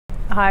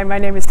Hi, my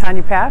name is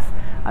Tonya Pfaff.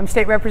 I'm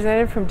state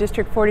representative from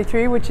District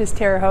 43, which is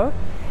Terre Haute,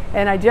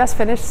 and I just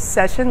finished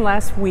session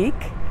last week.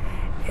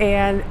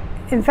 And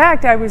in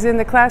fact, I was in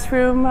the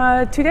classroom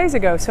 2 days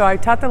ago, so I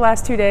taught the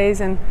last 2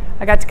 days, and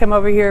I got to come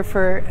over here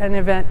for an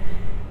event.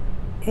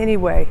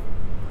 Anyway,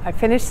 I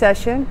finished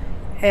session,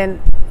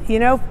 and you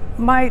know,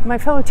 my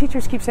fellow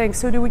teachers keep saying,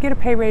 so do we get a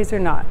pay raise or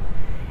not?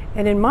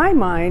 And in my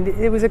mind,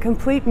 it was a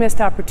complete missed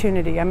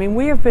opportunity. I mean,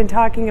 we have been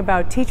talking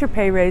about teacher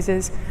pay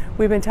raises.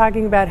 We've been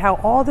talking about how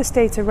all the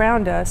states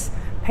around us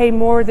pay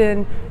more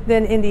than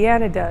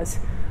Indiana does.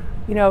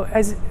 You know,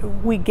 as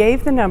we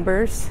gave the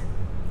numbers,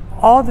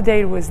 all the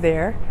data was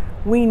there.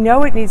 We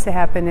know it needs to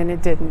happen, and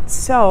it didn't.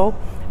 So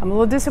I'm a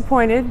little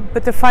disappointed,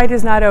 but the fight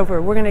is not over.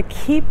 We're going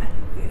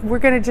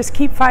to just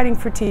keep fighting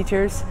for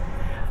teachers.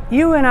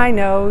 You and I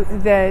know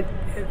that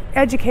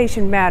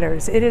education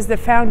matters. It is the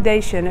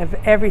foundation of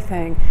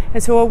everything.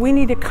 And so what we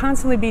need to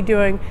constantly be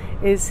doing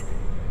is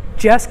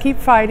just keep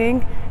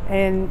fighting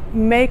and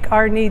make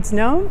our needs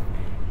known.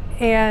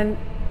 And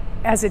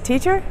as a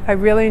teacher, I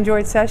really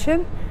enjoyed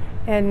session,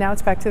 and now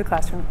it's back to the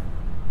classroom.